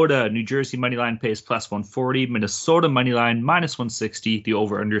Minnesota. New Jersey moneyline pays +140. Minnesota moneyline -160. The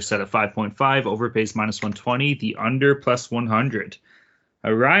over/under set at 5.5. Over pays -120. The under +100.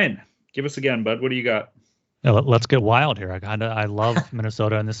 Ryan, give us again, bud. What do you got? Yeah, let's get wild here. I love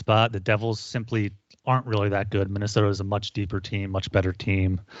Minnesota in this spot. The Devils simply aren't really that good. Minnesota is a much deeper team, much better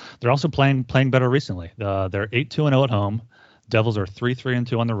team. They're also playing better recently. They're 8-2-0 at home. Devils are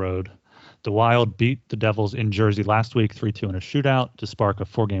 3-3-2 on the road. The Wild beat the Devils in Jersey last week, 3-2 in a shootout to spark a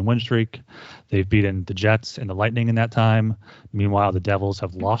 4-game win streak. They've beaten the Jets and the Lightning in that time. Meanwhile, the Devils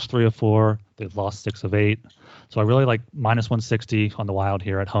have lost 3 of 4. They've lost 6 of 8. So I really like -160 on the Wild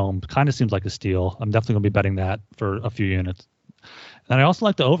here at home. Kind of seems like a steal. I'm definitely going to be betting that for a few units. And I also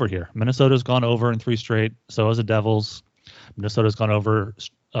like the over here. Minnesota's gone over in 3 straight. So has the Devils. Minnesota's gone over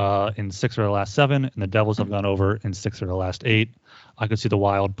in 6 of their last 7, and the Devils have gone over in 6 of their last 8. I could see the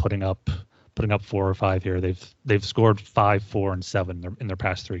Wild putting up 4 or 5 here. They've scored 5, 4, and 7 in their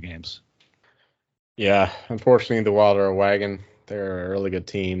past 3 games. Yeah, unfortunately, the Wild are a wagon. They're a really good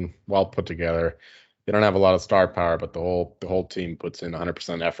team, well put together. They don't have a lot of star power, but the whole team puts in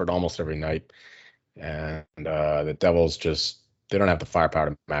 100% effort almost every night. And the Devils they don't have the firepower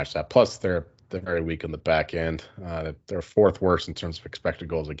to match that. Plus, they're very weak on the back end. They're 4th worst in terms of expected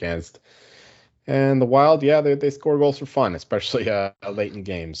goals against. And the Wild, yeah, they score goals for fun, especially late in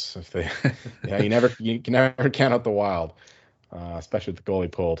games. You can never count out the Wild, especially with the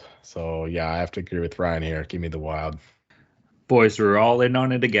goalie pulled. So yeah, I have to agree with Ryan here. Give me the Wild. Boys, we're all in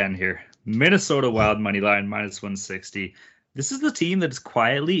on it again here. Minnesota Wild moneyline -160. This is the team that is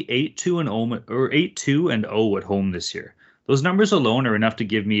quietly 8-2-0 at home this year. Those numbers alone are enough to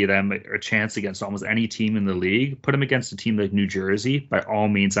give me them a chance against almost any team in the league. Put them against a team like New Jersey. By all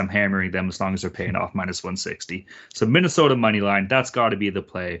means, I'm hammering them as long as they're paying off minus 160. So Minnesota money line, that's got to be the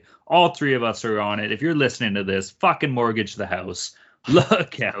play. All three of us are on it. If you're listening to this, fucking mortgage the house.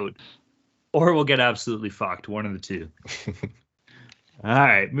 Look out. Or we'll get absolutely fucked. One of the two. All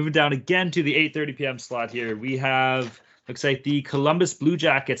right, moving down again to the 8:30 p.m. slot here. We have... looks like the Columbus Blue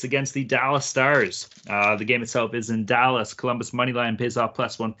Jackets against the Dallas Stars. The game itself is in Dallas. Columbus money line pays off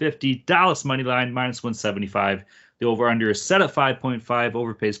plus 150. Dallas money line minus 175. The over-under is set at 5.5.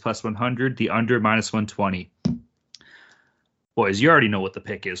 Overpays plus 100. The under minus 120. Boys, you already know what the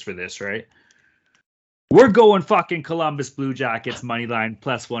pick is for this, right? We're going fucking Columbus Blue Jackets money line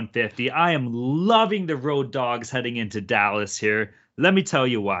plus 150. I am loving the road dogs heading into Dallas here. Let me tell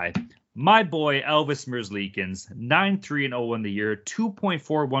you why. My boy Elvis Merzlikins, 9-3-0 in the year,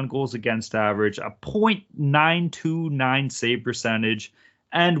 2.41 goals against average, a .929 save percentage,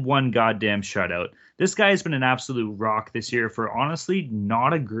 and one goddamn shutout. This guy has been an absolute rock this year for honestly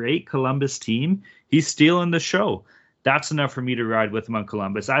not a great Columbus team. He's stealing the show. That's enough for me to ride with him on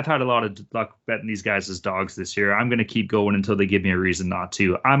Columbus. I've had a lot of luck betting these guys as dogs this year. I'm going to keep going until they give me a reason not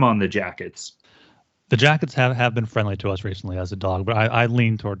to. I'm on the Jackets. The Jackets have been friendly to us recently as a dog, but I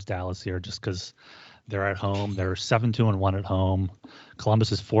lean towards Dallas here just because they're at home. They're 7-2-1 at home.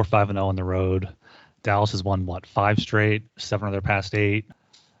 Columbus is 4-5-0 on the road. Dallas has won, 5 straight, 7 of their past 8.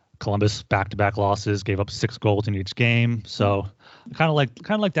 Columbus back-to-back losses, gave up 6 goals in each game. So kind of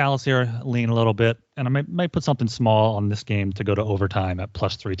like Dallas here, lean a little bit. And I might put something small on this game to go to overtime at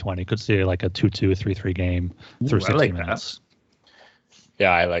plus 320. Could see like a 2-2, 3-3 game through 60 minutes. That.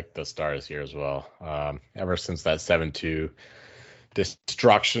 Yeah, I like the Stars here as well. Ever since that 7-2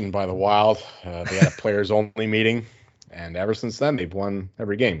 destruction by the Wild, they had a players-only meeting, and ever since then they've won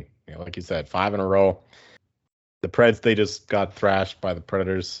every game. Like you said, 5 in a row. The Preds, they just got thrashed by the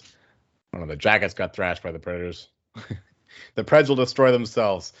Predators. I don't know, the Jackets got thrashed by the Predators. The Preds will destroy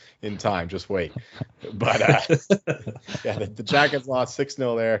themselves in time. Just wait. But yeah, the Jackets lost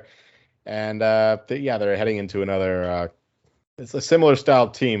 6-0 there, and they're heading into another. It's a similar style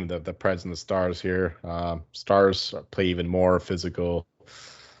team, the Preds and the Stars here. Stars play even more physical,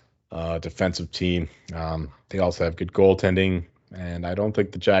 defensive team. They also have good goaltending, and I don't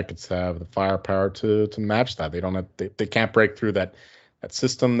think the Jackets have the firepower to match that. They can't break through that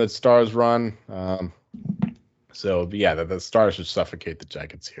system that Stars run. So yeah, the Stars should suffocate the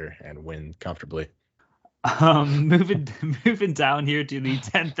Jackets here and win comfortably. Moving down here to the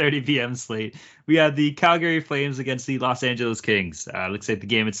 10:30 p.m. slate, we have the Calgary Flames against the Los Angeles Kings. Looks like the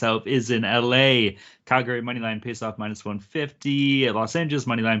game itself is in LA. Calgary moneyline pays off minus 150. Los Angeles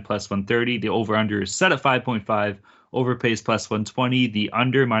moneyline plus 130. The over/under is set at 5.5. Overpays plus 120. The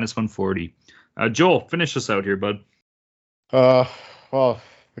under minus 140. Joel, finish us out here, bud. Well,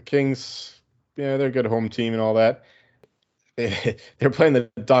 the Kings, yeah, they're a good home team and all that. They're playing the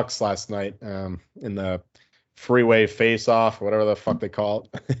Ducks last night in the freeway face-off, whatever the fuck they call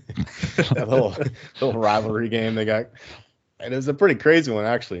it. That little rivalry game they got. And it was a pretty crazy one,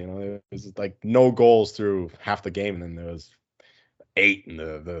 actually. There was like no goals through half the game, and then there was 8 in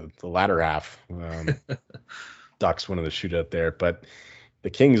the latter half. Ducks winning the shootout there. But the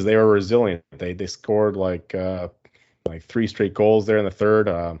Kings, they were resilient. They scored like 3 straight goals there in the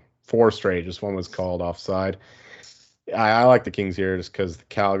third. 4 straight. Just one was called offside. I like the Kings here just because the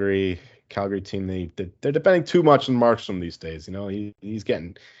Calgary team, they're depending too much on Markstrom these days. He's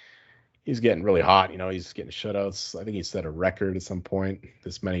getting really hot. He's getting shutouts. I think he set a record at some point,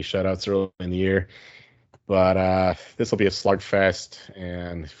 this many shutouts early in the year. But this will be a slugfest,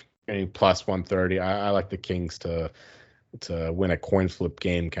 and getting plus 130. I like the Kings to win a coin flip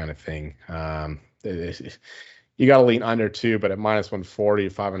game kind of thing. You got to lean under too, but at minus 140,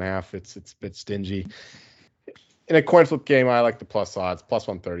 5.5, it's a bit stingy. In a coin flip game, I like the plus odds. Plus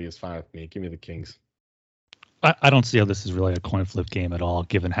 130 is fine with me. Give me the Kings. I don't see how this is really a coin flip game at all,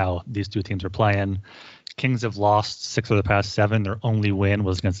 given how these two teams are playing. Kings have lost 6 of the past 7. Their only win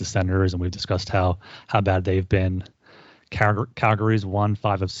was against the Senators, and we've discussed how bad they've been. Calgary's won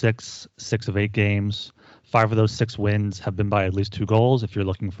 5 of 6, 6 of 8 games. 5 of those 6 wins have been by at least 2 goals. If you're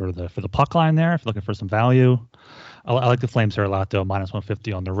looking for the puck line there, if you're looking for some value. I like the Flames here a lot, though. Minus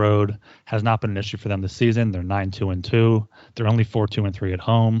 150 on the road has not been an issue for them this season. They're 9-2-2. They're only 4-2-3 at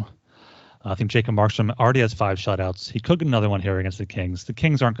home. I think Jacob Markstrom already has 5 shutouts. He could get another one here against the Kings. The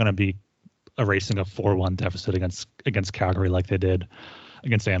Kings aren't going to be erasing a 4-1 deficit against Calgary like they did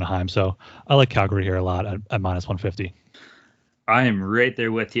against Anaheim. So I like Calgary here a lot at minus 150. I am right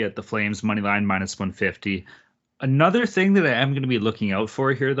there with you at the Flames money line minus 150. Another thing that I am going to be looking out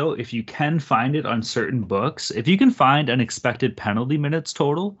for here, though, if you can find it on certain books, if you can find an expected penalty minutes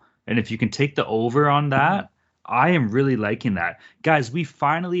total, and if you can take the over on that, I am really liking that. Guys, we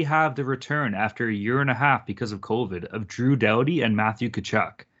finally have the return after a year and a half because of COVID of Drew Doughty and Matthew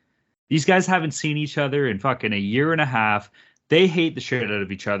Tkachuk. These guys haven't seen each other in fucking a year and a half. They hate the shit out of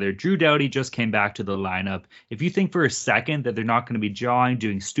each other. Drew Doughty just came back to the lineup. If you think for a second that they're not going to be jawing,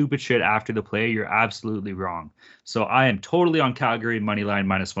 doing stupid shit after the play, you're absolutely wrong. So I am totally on Calgary moneyline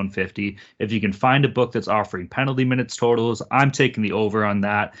minus 150. If you can find a book that's offering penalty minutes totals, I'm taking the over on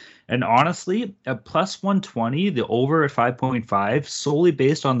that. And honestly, at plus 120, the over at 5.5, solely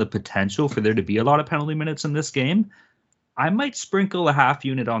based on the potential for there to be a lot of penalty minutes in this game, I might sprinkle a half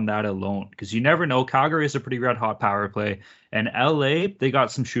unit on that alone because you never know. Calgary is a pretty red hot power play, and LA, they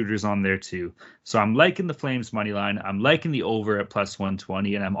got some shooters on there too. So I'm liking the Flames money line. I'm liking the over at plus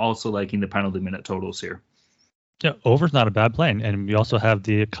 120, and I'm also liking the penalty minute totals here. Yeah, over's not a bad play, and we also have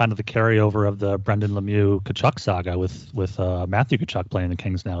the kind of the carryover of the Brendan Lemieux Tkachuk saga with Matthew Tkachuk playing the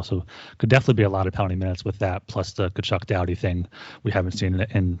Kings now. So could definitely be a lot of penalty minutes with that, plus the Tkachuk Doughty thing we haven't seen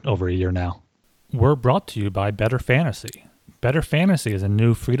in over a year now. We're brought to you by Better Fantasy. Better Fantasy is a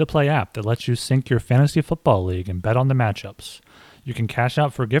new free-to-play app that lets you sync your fantasy football league and bet on the matchups. You can cash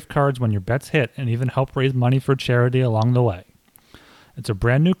out for gift cards when your bets hit and even help raise money for charity along the way. It's a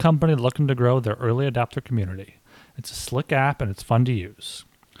brand new company looking to grow their early adopter community. It's a slick app and it's fun to use.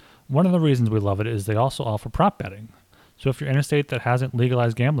 One of the reasons we love it is they also offer prop betting. So if you're in a state that hasn't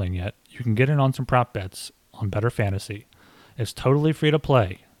legalized gambling yet, you can get in on some prop bets on Better Fantasy. It's totally free to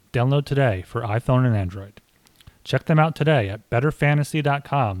play. Download today for iPhone and Android. Check them out today at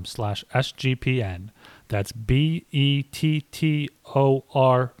betterfantasy.com/SGPN. That's BETTOR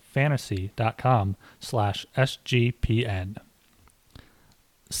fantasy.com/SGPN.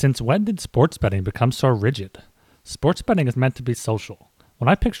 Since when did sports betting become so rigid? Sports betting is meant to be social. When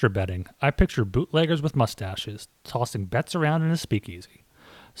I picture betting, I picture bootleggers with mustaches tossing bets around in a speakeasy.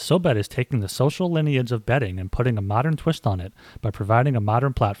 SoBet is taking the social lineage of betting and putting a modern twist on it by providing a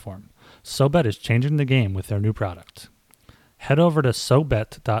modern platform. SoBet is changing the game with their new product. Head over to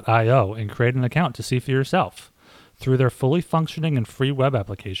SoBet.io and create an account to see for yourself. Through their fully functioning and free web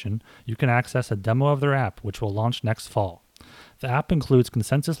application, you can access a demo of their app, which will launch next fall. The app includes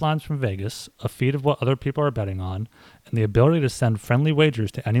consensus lines from Vegas, a feed of what other people are betting on, and the ability to send friendly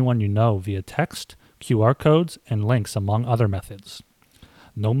wagers to anyone you know via text, QR codes, and links, among other methods.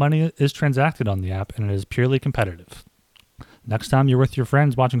 No money is transacted on the app, and it is purely competitive. Next time you're with your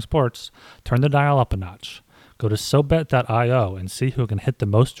friends watching sports, turn the dial up a notch. Go to SoBet.io and see who can hit the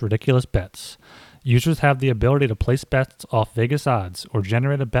most ridiculous bets. Users have the ability to place bets off Vegas odds or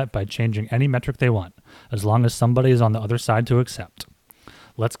generate a bet by changing any metric they want, as long as somebody is on the other side to accept.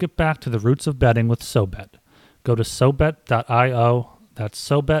 Let's get back to the roots of betting with SoBet. Go to SoBet.io, that's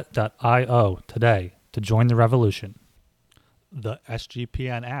SoBet.io today to join the revolution. The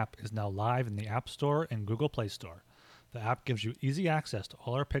SGPN app is now live in the App Store and Google Play Store. The app gives you easy access to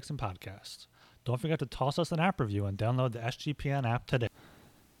all our picks and podcasts. Don't forget to toss us an app review and download the SGPN app today.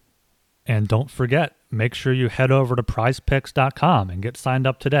 And don't forget, make sure you head over to prizepicks.com and get signed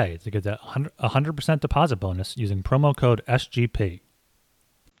up today to get that 100% deposit bonus using promo code SGP.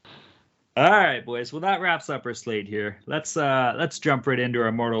 All right, boys. Well, that wraps up our slate here. Let's jump right into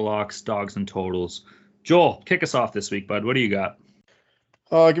our Mortal Locks, Dogs, and Totals. Joel, kick us off this week, bud. What do you got?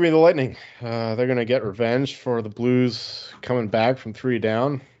 Give me the Lightning. They're going to get revenge for the Blues coming back from 3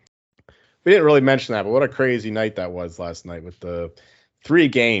 down. We didn't really mention that, but what a crazy night that was last night with the 3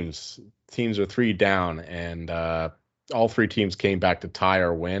 games. Teams are 3 down, and all 3 teams came back to tie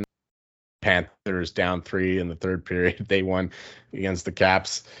or win. Panthers down 3 in the third period. They won against the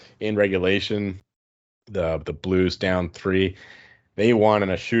Caps in regulation. The Blues down 3. They won in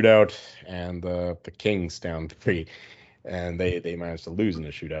a shootout, and the Kings down 3, and they managed to lose in a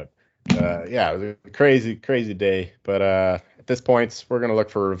shootout. Yeah, it was a crazy day. But at this point, we're gonna look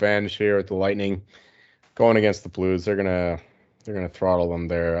for revenge here with the Lightning going against the Blues. They're gonna throttle them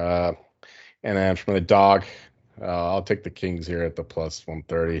there. And then from the dog, I'll take the Kings here at the plus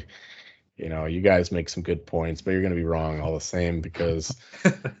 130. You know, you guys make some good points, but you're gonna be wrong all the same because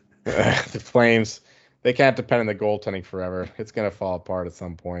the Flames. They can't depend on the goaltending forever. It's going to fall apart at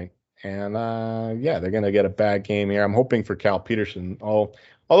some point. And, they're going to get a bad game here. I'm hoping for Cal Peterson.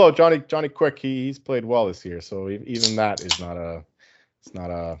 Although Johnny Quick, he's played well this year. So even that is not a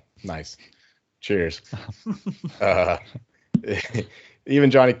nice. Cheers.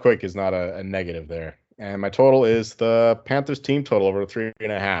 Even Johnny Quick is not a negative there. And my total is the Panthers team total over 3.5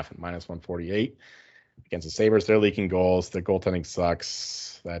 at minus 148. against the Sabres, they're leaking goals. Their goaltending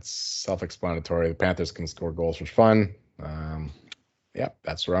sucks. That's self-explanatory. The Panthers can score goals for fun. Yeah,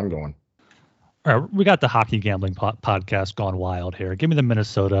 that's where I'm going. All right, we got the hockey gambling podcast gone wild here. Give me the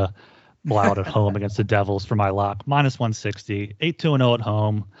Minnesota Wild at home against the Devils for my lock. Minus 160, 8-2-0 at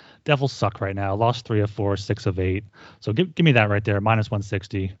home. Devils suck right now. Lost 3 of 4, 6 of 8. So give me that right there, minus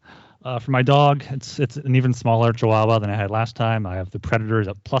 160. For my dog, it's an even smaller Chihuahua than I had last time. I have the Predators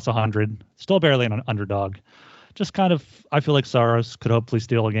at plus 100. Still barely an underdog. Just kind of, I feel like Saros could hopefully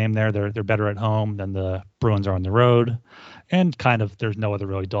steal a game there. They're better at home than the Bruins are on the road. And kind of, there's no other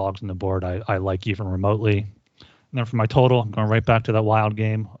really dogs on the board I like even remotely. And then for my total, I'm going right back to that Wild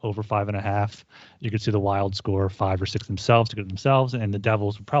game, over 5.5. You could see the Wild score 5 or 6 themselves to get themselves, and the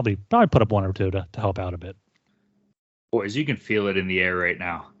Devils would probably put up 1 or 2 to help out a bit. Boys, you can feel it in the air right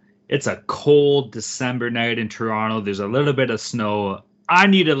now. It's a cold December night in Toronto. There's a little bit of snow. I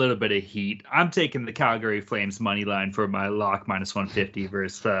need a little bit of heat. I'm taking the Calgary Flames money line for my lock, minus 150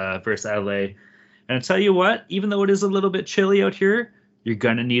 versus LA. And I tell you what, even though it is a little bit chilly out here, you're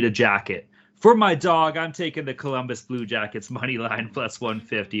going to need a jacket. For my dog, I'm taking the Columbus Blue Jackets money line plus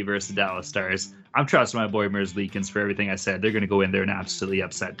 150 versus the Dallas Stars. I'm trusting my boy Merzlikins for everything I said. They're going to go in there and absolutely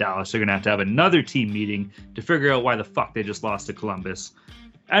upset Dallas. They're going to have another team meeting to figure out why the fuck they just lost to Columbus.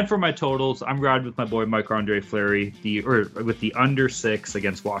 And for my totals, I'm riding with my boy Marc-Andre Fleury, with the under 6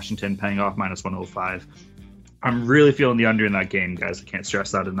 against Washington, paying off minus 105. I'm really feeling the under in that game, guys. I can't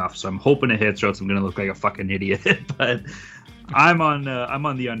stress that enough. So I'm hoping it hits, or else I'm going to look like a fucking idiot. But I'm on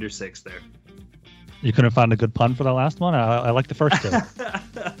the under 6 there. You couldn't find a good pun for the last one? I like the first 2.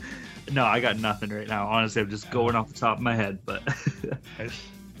 No, I got nothing right now. Honestly, I'm just going off the top of my head. But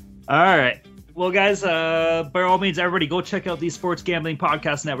all right. Well, guys, by all means, everybody go check out the Sports Gambling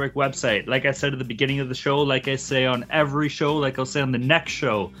Podcast Network website. Like I said at the beginning of the show, like I say on every show, like I'll say on the next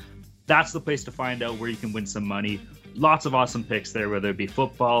show, that's the place to find out where you can win some money. Lots of awesome picks there, whether it be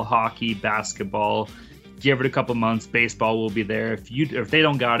football, hockey, basketball. Give it a couple months, baseball will be there. If they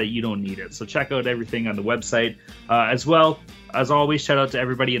don't got it, you don't need it. So check out everything on the website. As well, as always, shout out to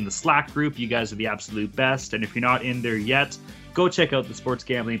everybody in the Slack group. You guys are the absolute best. And if you're not in there yet, go check out the Sports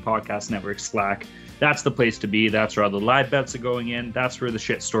Gambling Podcast Network Slack. That's the place to be. That's where all the live bets are going in. That's where the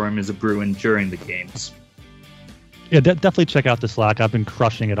shitstorm is brewing during the games. Yeah, definitely check out the Slack. I've been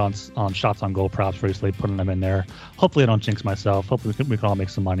crushing it on shots on goal props recently, putting them in there. Hopefully I don't jinx myself. Hopefully we can all make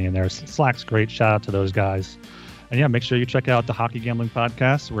some money in there. Slack's great. Shout out to those guys. And yeah, make sure you check out the Hockey Gambling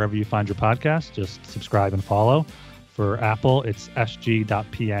Podcast wherever you find your podcast. Just subscribe and follow. For Apple, it's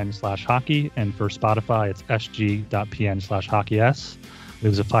sg.pn/hockey. And for Spotify, it's sg.pn/hockeys.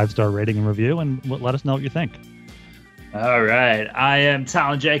 Leave us a 5-star rating and review, and let us know what you think. All right. I am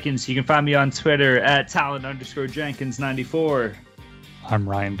Talon Jenkins. You can find me on Twitter at Talon_Jenkins94. I'm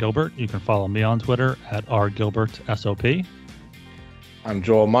Ryan Gilbert. You can follow me on Twitter at rgilbertsop. I'm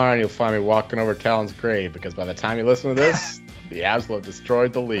Joel Meyer, and you'll find me walking over Talon's grave, because by the time you listen to this, the Avs will have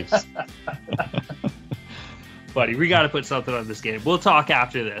destroyed the Leafs. Buddy, we got to put something on this game. We'll talk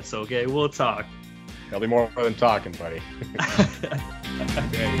after this, okay? We'll talk. There'll be more than talking, buddy.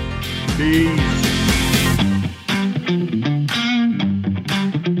 Okay. Peace.